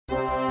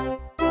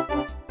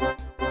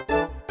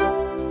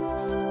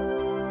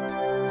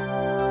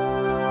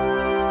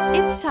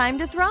It's time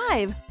to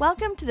thrive.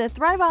 Welcome to the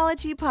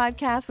Thriveology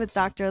Podcast with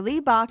Dr. Lee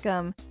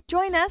Baucom.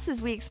 Join us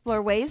as we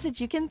explore ways that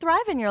you can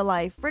thrive in your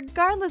life,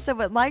 regardless of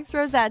what life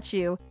throws at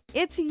you.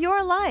 It's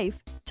your life.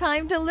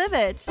 Time to live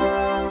it.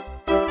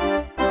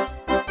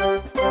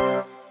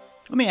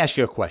 Let me ask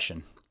you a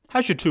question.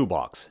 How's your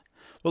toolbox?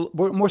 Well,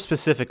 more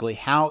specifically,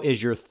 how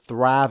is your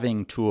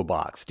thriving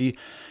toolbox? Do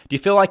you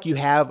feel like you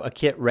have a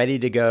kit ready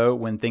to go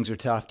when things are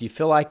tough? Do you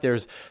feel like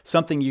there's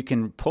something you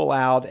can pull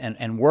out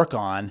and work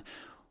on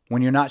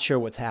when you're not sure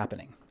what's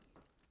happening?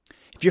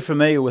 If you're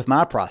familiar with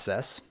my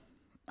process,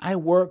 I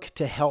work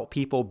to help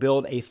people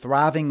build a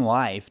thriving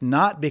life,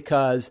 not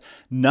because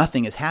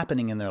nothing is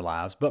happening in their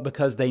lives, but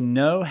because they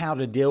know how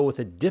to deal with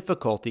the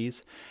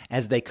difficulties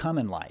as they come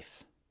in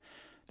life.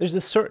 There's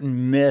a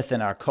certain myth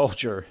in our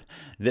culture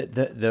that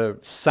the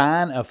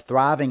sign of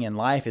thriving in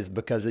life is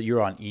because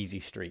you're on easy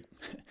street,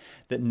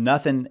 that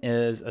nothing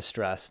is a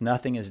stress,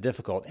 nothing is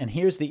difficult. And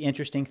here's the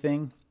interesting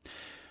thing.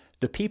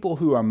 The people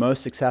who are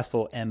most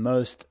successful and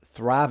most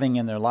thriving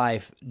in their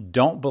life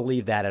don't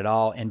believe that at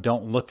all and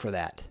don't look for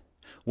that.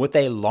 What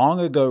they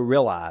long ago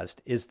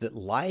realized is that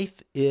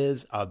life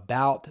is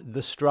about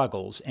the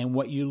struggles and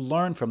what you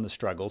learn from the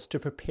struggles to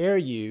prepare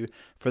you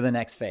for the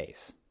next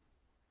phase.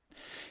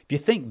 If you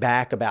think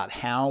back about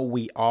how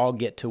we all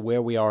get to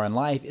where we are in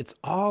life, it's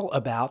all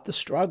about the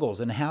struggles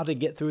and how to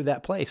get through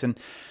that place. And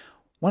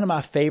one of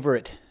my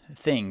favorite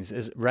things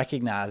is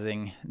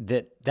recognizing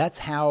that that's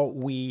how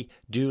we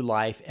do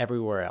life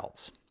everywhere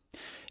else.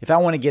 If I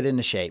want to get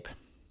into shape,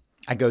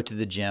 I go to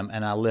the gym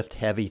and I lift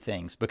heavy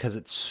things because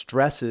it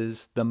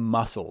stresses the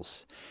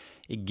muscles.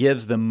 It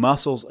gives the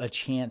muscles a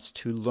chance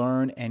to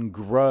learn and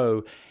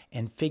grow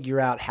and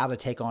figure out how to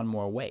take on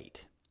more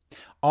weight.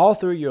 All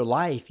through your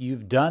life,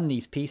 you've done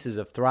these pieces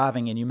of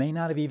thriving and you may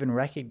not have even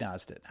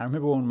recognized it. I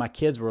remember when my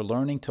kids were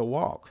learning to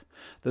walk,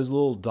 those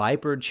little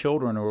diapered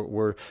children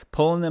were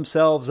pulling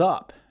themselves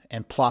up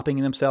and plopping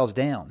themselves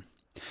down.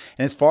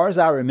 And as far as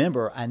I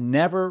remember, I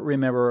never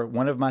remember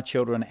one of my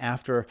children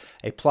after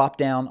a plop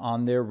down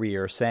on their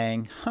rear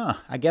saying,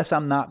 I guess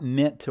I'm not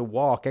meant to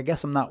walk. I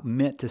guess I'm not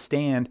meant to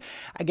stand.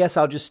 I guess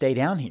I'll just stay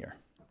down here.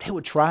 They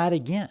would try it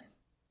again.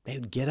 They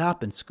would get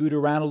up and scoot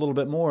around a little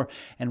bit more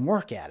and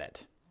work at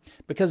it.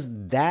 Because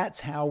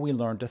that's how we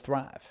learn to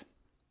thrive.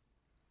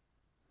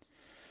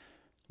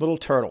 Little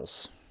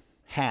turtles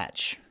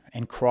hatch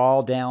and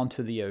crawl down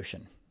to the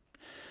ocean.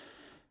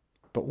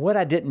 But what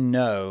I didn't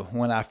know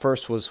when I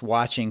first was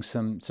watching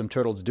some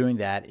turtles doing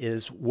that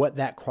is what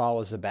that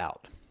crawl is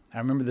about. I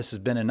remember this has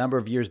been a number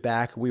of years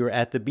back. We were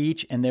at the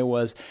beach and there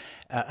was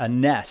a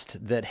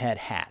nest that had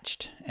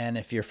hatched. And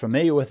if you're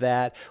familiar with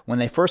that, when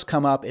they first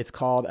come up, it's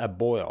called a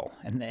boil.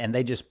 And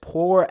they just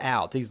pour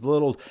out. These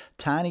little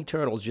tiny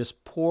turtles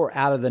just pour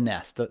out of the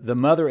nest. The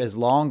mother is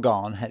long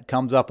gone,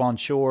 comes up on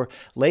shore,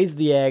 lays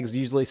the eggs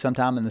usually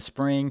sometime in the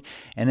spring.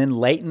 And then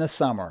late in the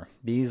summer,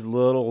 these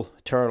little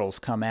turtles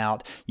come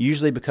out,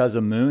 usually because a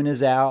moon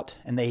is out.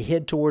 And they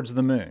head towards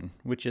the moon,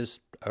 which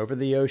is over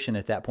the ocean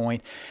at that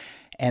point.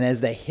 And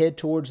as they head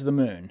towards the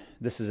moon,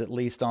 this is at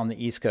least on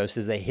the East Coast,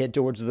 as they head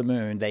towards the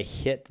moon, they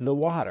hit the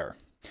water.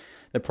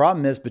 The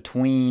problem is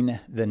between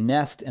the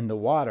nest and the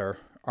water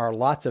are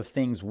lots of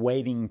things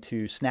waiting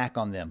to snack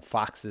on them,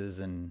 foxes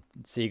and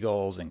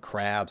seagulls and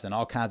crabs and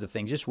all kinds of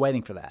things, just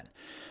waiting for that.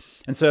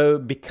 And so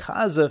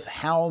because of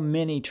how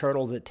many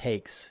turtles it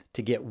takes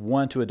to get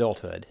one to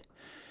adulthood,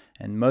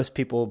 and most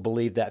people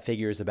believe that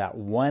figure is about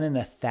 1 in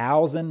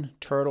 1,000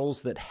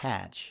 turtles that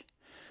hatch,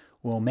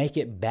 will make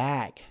it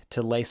back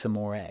to lay some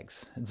more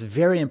eggs. It's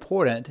very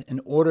important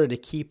in order to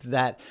keep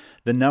the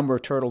number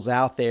of turtles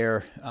out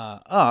there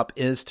up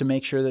is to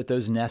make sure that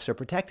those nests are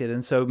protected.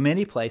 And so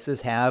many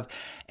places have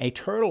a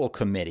turtle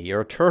committee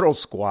or a turtle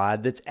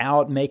squad that's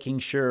out making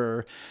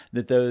sure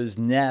that those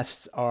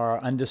nests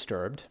are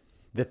undisturbed,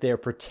 that they're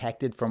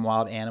protected from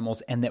wild animals,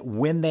 and that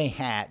when they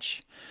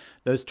hatch,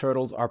 those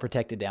turtles are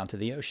protected down to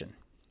the ocean.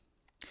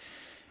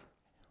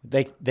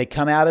 They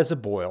come out as a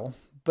boil.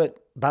 But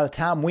by the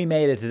time we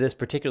made it to this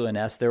particular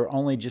nest, there were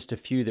only just a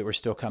few that were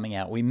still coming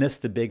out. We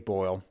missed the big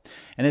boil.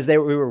 And we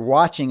were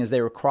watching as they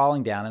were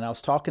crawling down, and I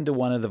was talking to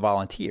one of the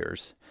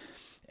volunteers.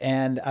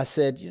 And I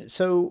said,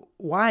 so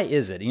why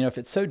is it, if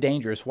it's so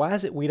dangerous, why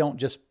is it we don't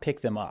just pick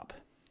them up?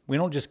 We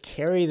don't just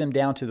carry them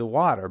down to the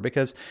water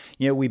because,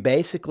 we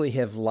basically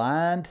have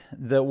lined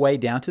the way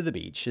down to the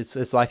beach.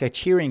 It's like a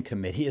cheering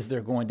committee as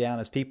they're going down,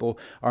 as people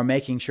are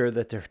making sure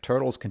that their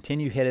turtles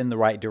continue heading in the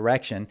right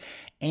direction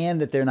and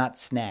that they're not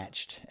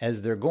snatched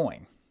as they're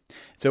going.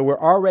 So we're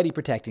already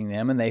protecting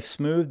them, and they've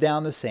smoothed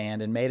down the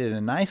sand and made it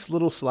a nice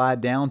little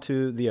slide down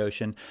to the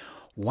ocean.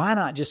 Why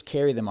not just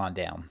carry them on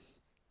down?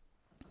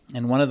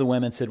 And one of the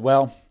women said,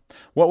 well,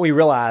 what we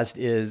realized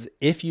is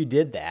if you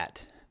did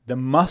that, the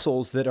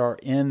muscles that are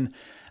in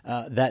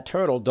that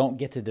turtle don't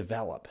get to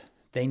develop.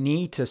 They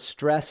need to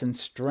stress and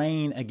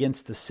strain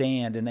against the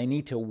sand, and they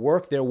need to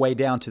work their way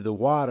down to the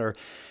water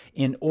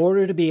in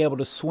order to be able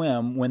to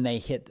swim when they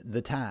hit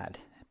the tide.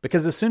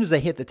 Because as soon as they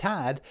hit the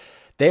tide,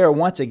 they are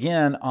once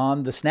again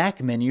on the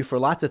snack menu for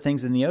lots of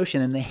things in the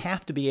ocean, and they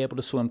have to be able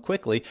to swim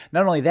quickly.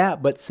 Not only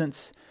that, but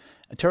since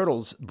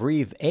turtles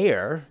breathe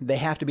air, they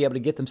have to be able to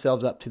get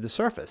themselves up to the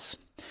surface.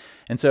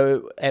 And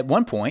so at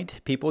one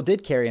point, people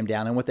did carry them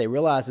down. And what they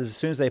realized is as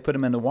soon as they put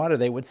them in the water,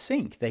 they would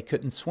sink. They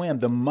couldn't swim.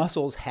 The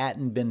muscles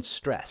hadn't been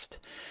stressed.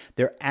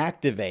 They're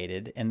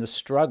activated in the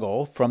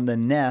struggle from the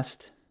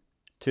nest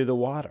to the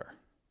water.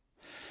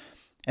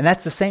 And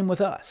that's the same with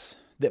us.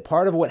 That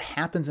part of what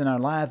happens in our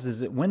lives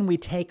is that when we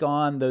take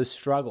on those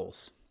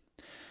struggles,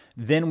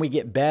 then we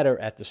get better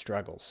at the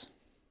struggles.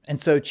 And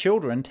so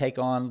children take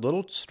on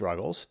little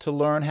struggles to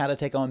learn how to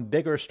take on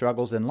bigger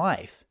struggles in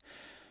life.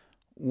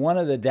 One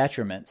of the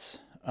detriments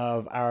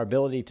of our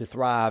ability to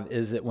thrive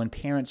is that when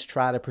parents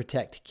try to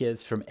protect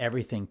kids from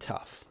everything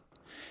tough.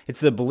 It's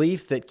the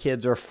belief that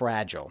kids are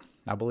fragile.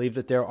 I believe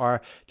that there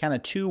are kind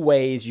of two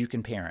ways you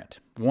can parent.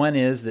 One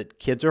is that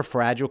kids are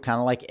fragile, kind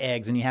of like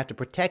eggs, and you have to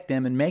protect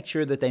them and make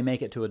sure that they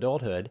make it to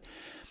adulthood.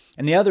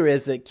 And the other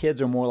is that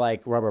kids are more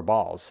like rubber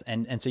balls,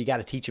 and so you got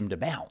to teach them to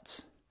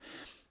bounce.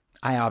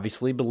 I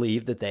obviously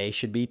believe that they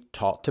should be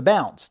taught to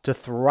bounce, to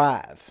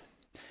thrive.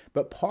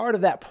 But part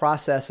of that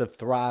process of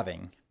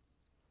thriving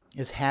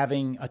is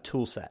having a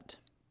tool set,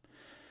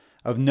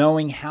 of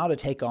knowing how to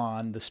take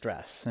on the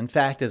stress. In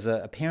fact, as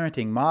a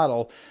parenting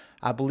model,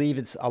 I believe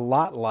it's a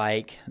lot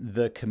like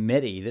the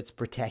committee that's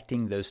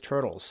protecting those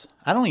turtles.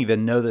 I don't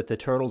even know that the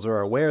turtles are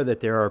aware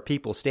that there are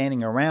people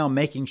standing around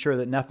making sure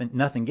that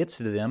nothing gets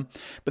to them,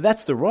 but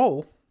that's the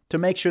role, to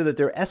make sure that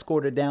they're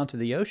escorted down to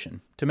the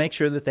ocean, to make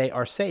sure that they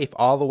are safe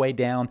all the way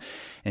down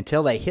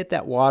until they hit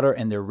that water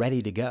and they're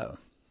ready to go.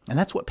 And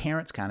that's what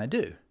parents kind of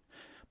do.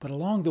 But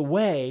along the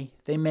way,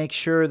 they make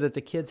sure that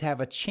the kids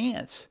have a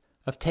chance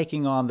of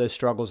taking on those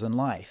struggles in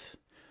life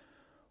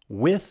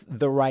with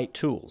the right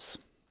tools.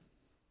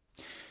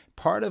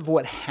 Part of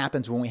what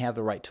happens when we have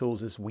the right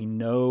tools is we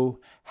know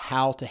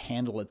how to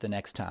handle it the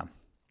next time.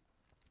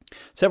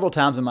 Several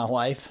times in my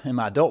life, in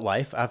my adult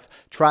life, I've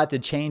tried to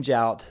change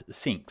out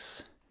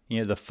sinks.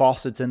 The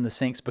faucets in the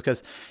sinks,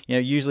 because,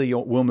 usually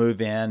we'll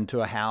move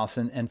into a house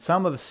and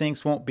some of the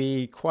sinks won't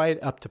be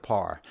quite up to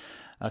par.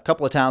 A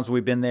couple of times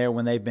we've been there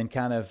when they've been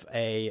kind of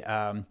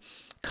a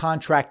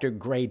contractor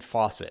grade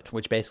faucet,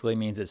 which basically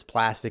means it's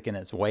plastic and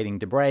it's waiting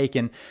to break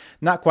and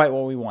not quite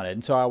what we wanted.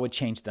 And so I would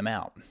change them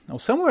out. Well,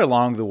 somewhere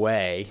along the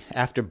way,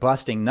 after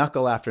busting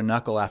knuckle after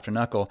knuckle after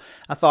knuckle,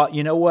 I thought,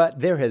 you know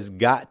what? There has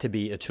got to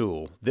be a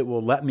tool that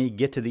will let me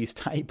get to these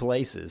tight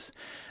places.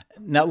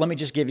 Now, let me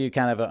just give you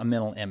kind of a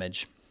mental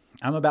image.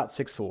 I'm about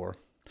 6'4".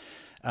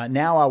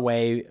 Now I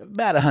weigh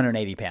about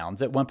 180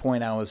 pounds. At one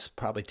point I was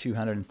probably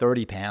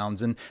 230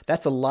 pounds, and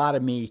that's a lot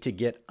of me to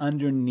get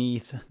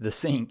underneath the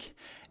sink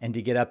and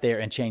to get up there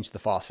and change the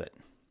faucet.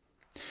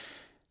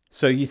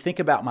 So you think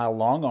about my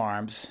long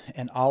arms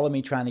and all of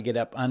me trying to get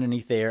up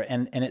underneath there,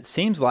 and it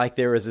seems like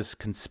there is this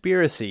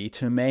conspiracy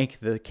to make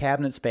the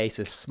cabinet space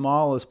as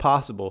small as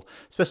possible,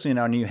 especially in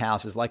our new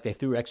houses, like they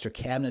threw extra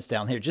cabinets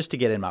down here just to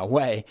get in my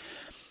way.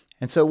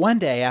 And so one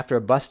day, after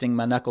busting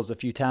my knuckles a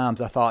few times,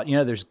 I thought,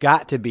 there's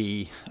got to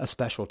be a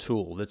special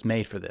tool that's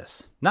made for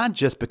this. Not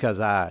just because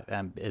I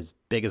am as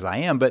big as I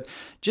am, but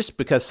just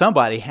because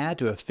somebody had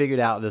to have figured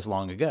out this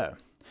long ago.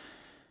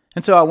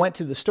 And so I went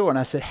to the store and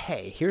I said,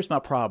 hey, here's my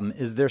problem.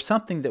 Is there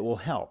something that will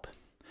help?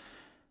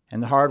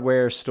 And the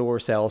hardware store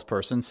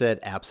salesperson said,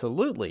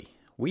 absolutely.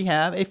 We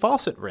have a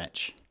faucet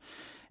wrench.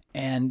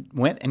 And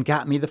went and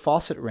got me the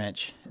faucet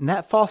wrench. And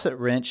that faucet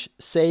wrench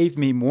saved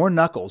me more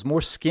knuckles,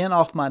 more skin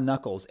off my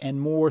knuckles, and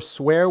more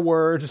swear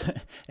words,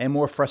 and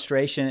more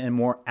frustration, and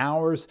more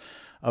hours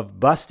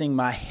of busting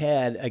my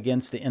head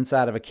against the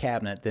inside of a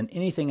cabinet than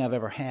anything I've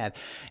ever had.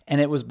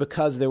 And it was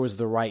because there was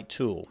the right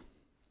tool.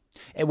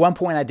 At one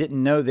point, I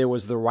didn't know there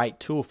was the right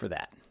tool for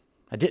that.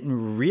 I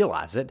didn't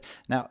realize it.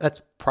 Now,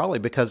 that's probably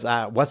because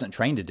I wasn't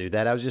trained to do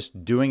that. I was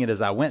just doing it as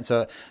I went.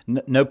 So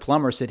no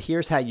plumber said,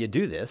 here's how you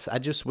do this. I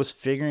just was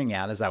figuring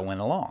out as I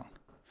went along.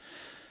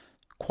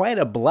 Quite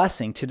a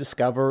blessing to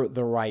discover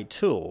the right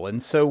tool.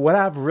 And so what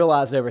I've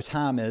realized over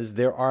time is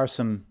there are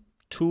some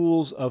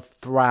tools of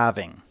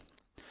thriving.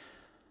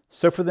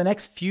 So for the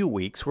next few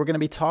weeks, we're going to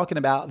be talking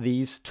about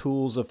these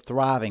tools of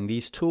thriving,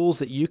 these tools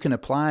that you can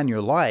apply in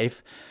your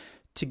life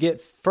to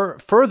get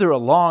further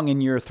along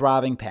in your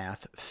thriving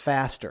path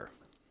faster.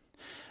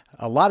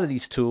 A lot of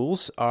these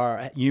tools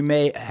you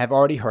may have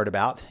already heard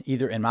about,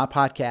 either in my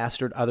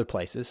podcast or at other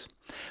places.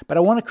 But I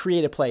want to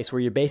create a place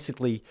where you're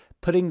basically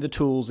putting the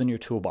tools in your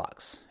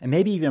toolbox and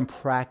maybe even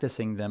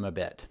practicing them a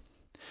bit.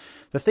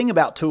 The thing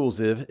about tools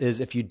is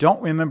if you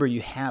don't remember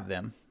you have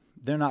them,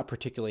 they're not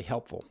particularly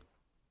helpful.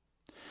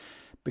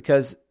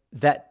 Because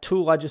that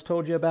tool I just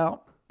told you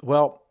about,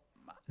 well,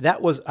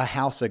 that was a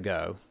house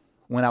ago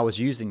when I was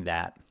using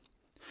that.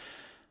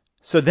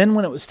 So then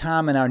when it was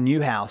time in our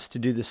new house to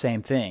do the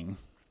same thing,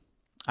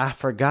 I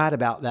forgot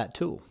about that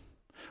tool.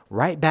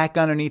 Right back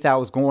underneath, I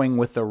was going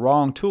with the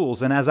wrong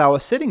tools. And as I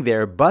was sitting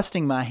there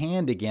busting my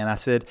hand again, I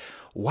said,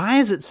 why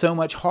is it so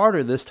much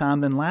harder this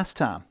time than last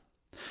time?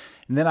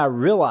 And then I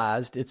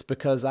realized it's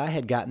because I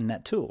had gotten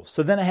that tool.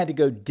 So then I had to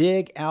go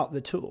dig out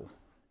the tool.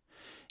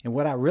 And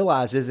what I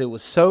realized is it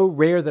was so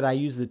rare that I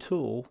used the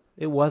tool,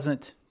 it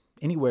wasn't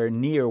anywhere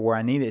near where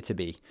I needed it to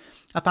be.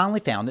 I finally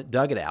found it,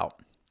 dug it out.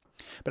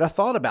 But I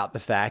thought about the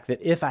fact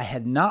that if I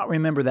had not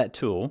remembered that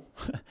tool,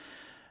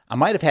 I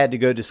might have had to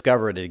go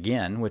discover it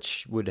again,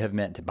 which would have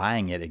meant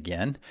buying it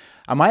again.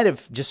 I might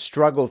have just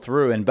struggled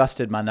through and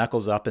busted my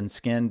knuckles up and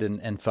skinned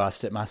and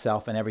fussed at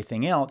myself and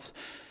everything else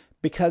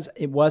because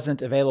it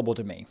wasn't available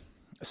to me.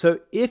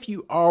 So if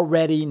you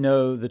already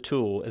know the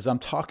tool as I'm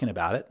talking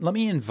about it, let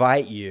me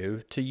invite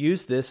you to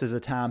use this as a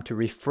time to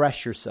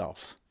refresh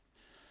yourself,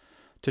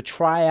 to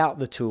try out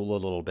the tool a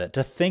little bit,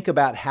 to think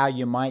about how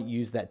you might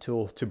use that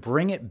tool, to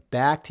bring it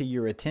back to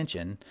your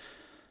attention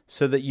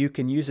so that you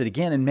can use it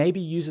again and maybe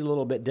use it a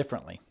little bit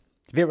differently.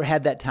 Have you ever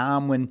had that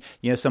time when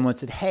someone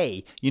said,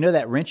 hey,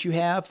 that wrench you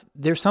have?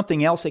 There's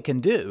something else it can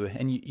do,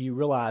 and you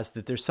realize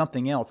that there's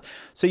something else.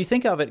 So you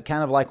think of it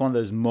kind of like one of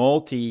those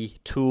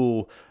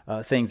multi-tool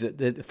things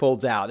that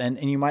folds out,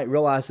 and you might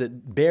realize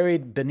that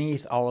buried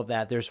beneath all of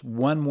that, there's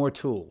one more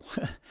tool,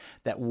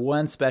 that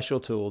one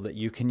special tool that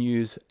you can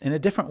use in a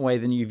different way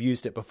than you've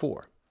used it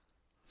before.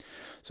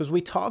 So as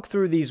we talk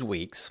through these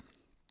weeks,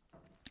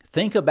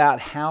 think about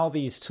how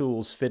these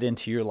tools fit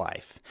into your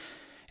life.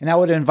 And I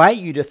would invite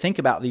you to think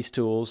about these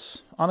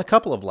tools on a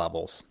couple of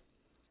levels.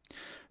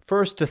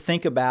 First, to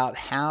think about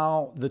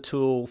how the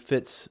tool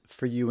fits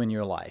for you in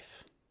your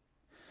life.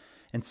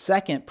 And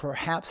second,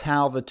 perhaps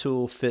how the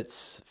tool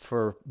fits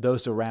for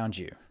those around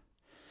you.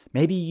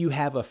 Maybe you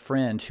have a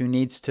friend who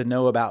needs to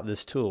know about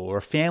this tool, or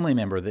a family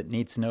member that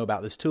needs to know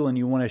about this tool, and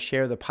you want to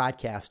share the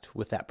podcast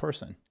with that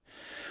person.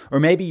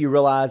 Or maybe you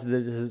realize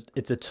that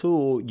it's a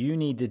tool you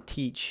need to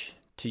teach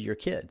to your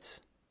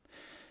kids.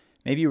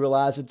 Maybe you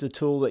realize it's a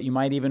tool that you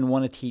might even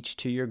want to teach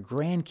to your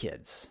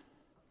grandkids.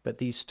 But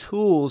these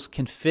tools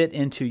can fit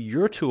into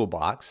your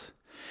toolbox,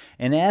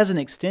 and as an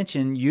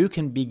extension, you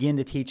can begin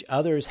to teach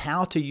others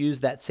how to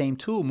use that same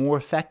tool more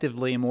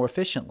effectively and more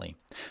efficiently.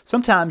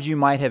 Sometimes you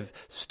might have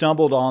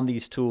stumbled on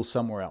these tools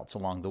somewhere else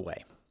along the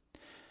way,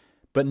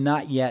 but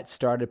not yet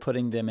started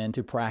putting them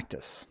into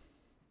practice.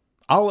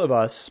 All of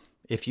us,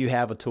 if you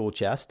have a tool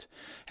chest,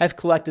 have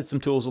collected some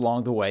tools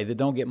along the way that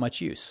don't get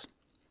much use.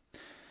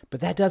 But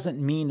that doesn't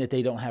mean that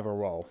they don't have a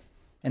role.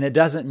 And it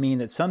doesn't mean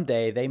that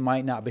someday they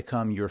might not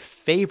become your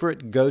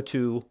favorite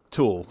go-to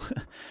tool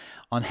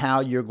on how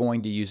you're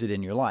going to use it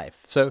in your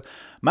life. So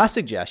my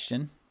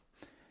suggestion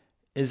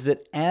is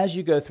that as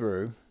you go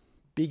through,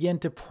 begin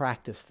to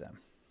practice them.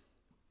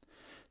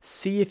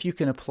 See if you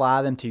can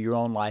apply them to your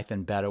own life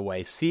in better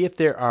ways. See if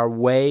there are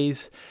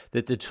ways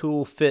that the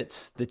tool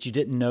fits that you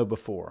didn't know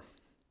before.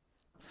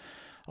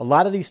 A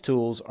lot of these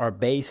tools are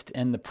based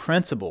in the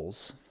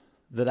principles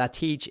that I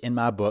teach in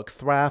my book,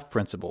 Thrive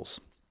Principles.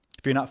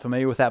 If you're not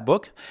familiar with that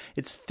book,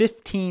 it's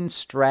 15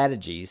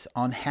 strategies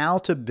on how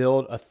to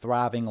build a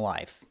thriving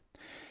life.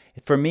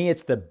 For me,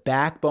 it's the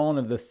backbone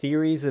of the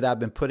theories that I've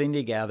been putting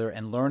together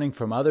and learning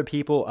from other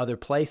people, other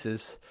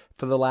places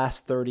for the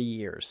last 30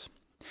 years.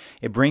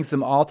 It brings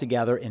them all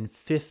together in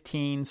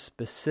 15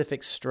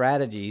 specific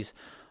strategies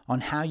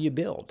on how you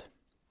build.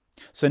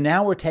 So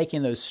now we're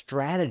taking those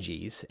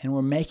strategies and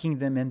we're making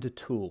them into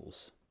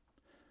tools.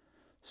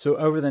 So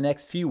over the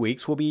next few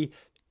weeks, we'll be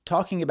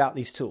talking about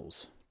these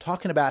tools,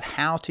 talking about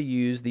how to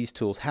use these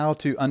tools, how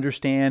to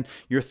understand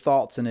your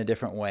thoughts in a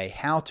different way,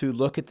 how to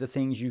look at the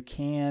things you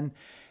can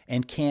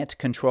and can't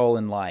control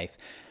in life,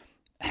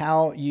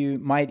 how you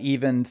might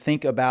even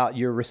think about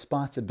your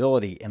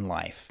responsibility in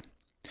life,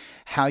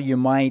 how you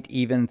might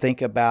even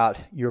think about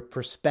your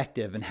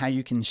perspective and how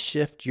you can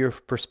shift your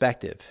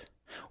perspective,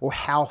 or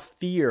how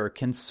fear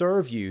can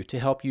serve you to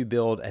help you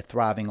build a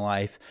thriving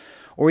life,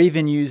 or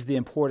even use the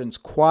importance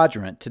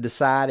quadrant to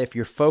decide if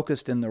you're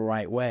focused in the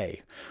right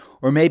way.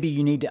 Or maybe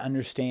you need to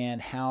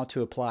understand how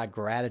to apply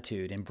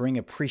gratitude and bring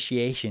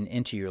appreciation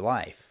into your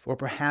life. Or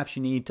perhaps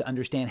you need to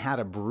understand how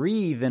to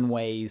breathe in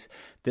ways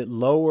that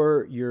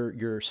lower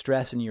your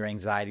stress and your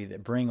anxiety,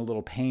 that bring a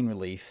little pain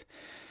relief.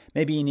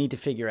 Maybe you need to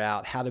figure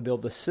out how to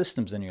build the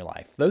systems in your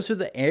life. Those are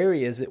the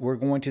areas that we're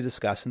going to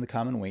discuss in the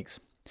coming weeks.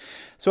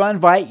 So I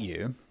invite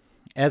you,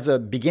 as a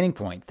beginning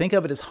point, think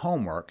of it as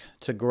homework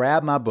to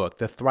grab my book,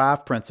 The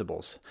Thrive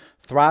Principles.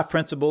 Thrive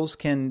Principles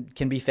can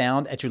be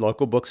found at your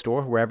local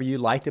bookstore, wherever you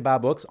like to buy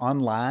books,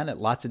 online at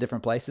lots of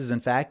different places.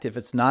 In fact, if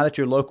it's not at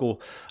your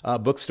local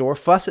bookstore,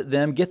 fuss at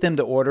them, get them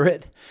to order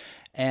it,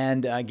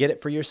 and get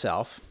it for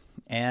yourself.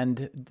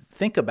 And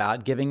think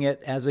about giving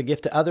it as a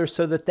gift to others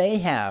so that they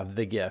have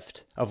the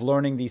gift of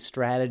learning these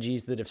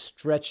strategies that have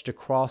stretched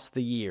across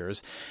the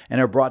years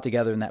and are brought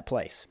together in that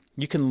place.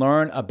 You can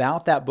learn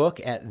about that book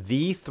at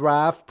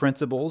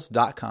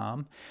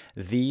thethriveprinciples.com,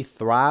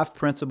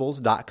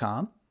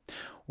 thethriveprinciples.com,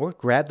 or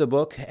grab the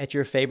book at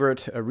your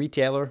favorite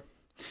retailer.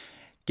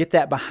 Get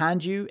that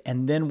behind you,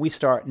 and then we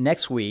start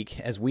next week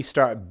as we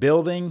start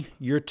building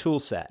your tool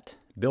set,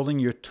 building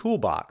your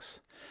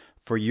toolbox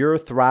for your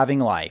thriving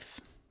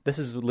life. This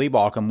is Lee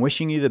Baucom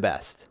wishing you the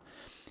best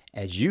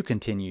as you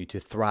continue to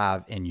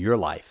thrive in your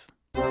life.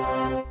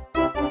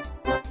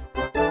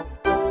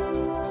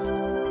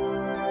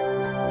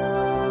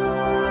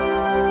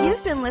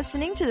 You've been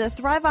listening to the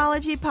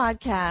Thriveology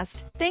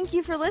podcast. Thank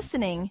you for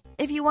listening.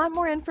 If you want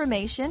more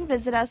information,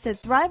 visit us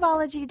at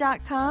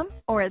thriveology.com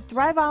or at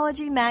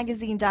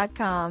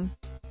thriveologymagazine.com.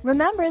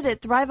 Remember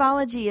that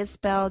Thriveology is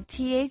spelled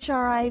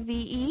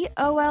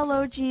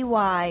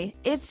Thriveology.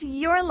 It's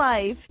your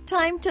life.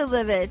 Time to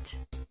live it.